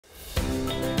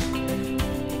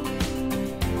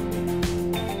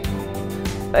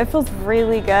It feels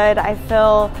really good. I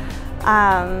feel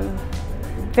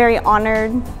very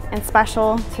honored and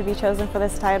special to be chosen for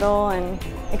this title and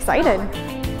excited.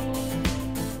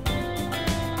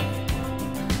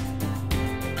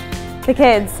 The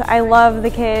kids. I love the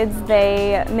kids.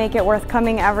 They make it worth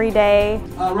coming every day.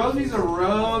 Rosie's a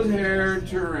rose-haired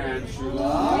tarantula.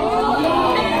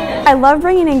 I love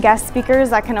bringing in guest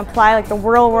speakers that can apply like the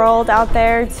real world out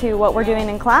there to what we're doing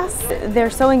in class.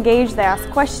 They're so engaged, they ask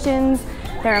questions,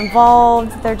 they're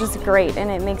involved, they're just great,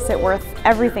 and it makes it worth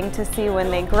everything to see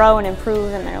when they grow and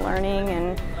improve in their learning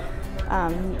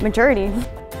and maturity.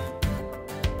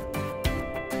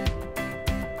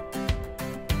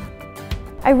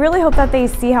 I really hope that they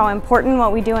see how important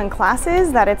what we do in class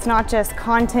is, that it's not just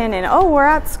content and, oh, we're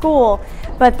at school,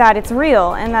 but that it's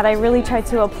real, and that I really try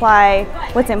to apply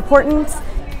what's important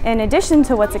in addition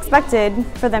to what's expected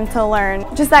for them to learn.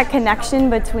 Just that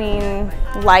connection between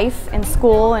life and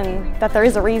school, and that there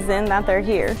is a reason that they're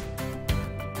here.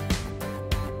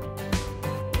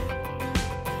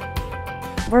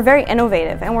 We're very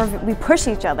innovative, and we push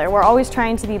each other. We're always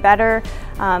trying to be better,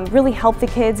 really help the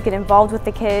kids, get involved with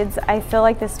the kids. I feel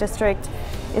like this district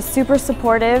is super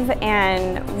supportive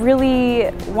and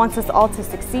really wants us all to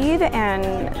succeed,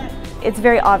 and it's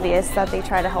very obvious that they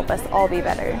try to help us all be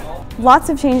better. Lots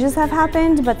of changes have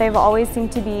happened, but they've always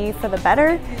seemed to be for the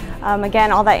better.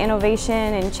 Again, all that innovation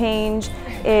and change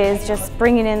is just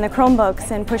bringing in the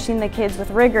Chromebooks and pushing the kids with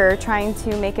rigor, trying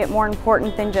to make it more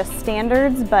important than just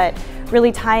standards, but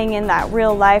really tying in that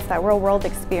real life, that real world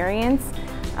experience.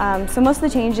 So most of the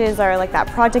changes are like that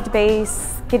project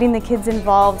base, getting the kids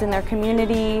involved in their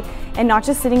community, and not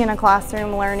just sitting in a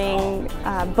classroom learning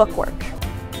book work.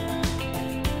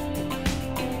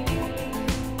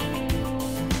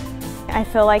 I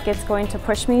feel like it's going to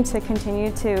push me to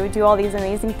continue to do all these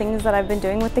amazing things that I've been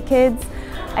doing with the kids.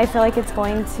 I feel like it's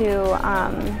going to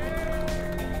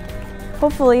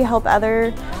hopefully help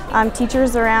other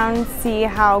teachers around see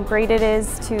how great it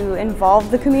is to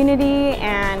involve the community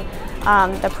and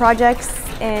the projects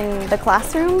in the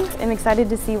classroom. I'm excited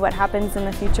to see what happens in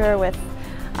the future with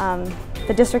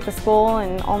the district, the school,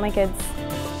 and all my kids.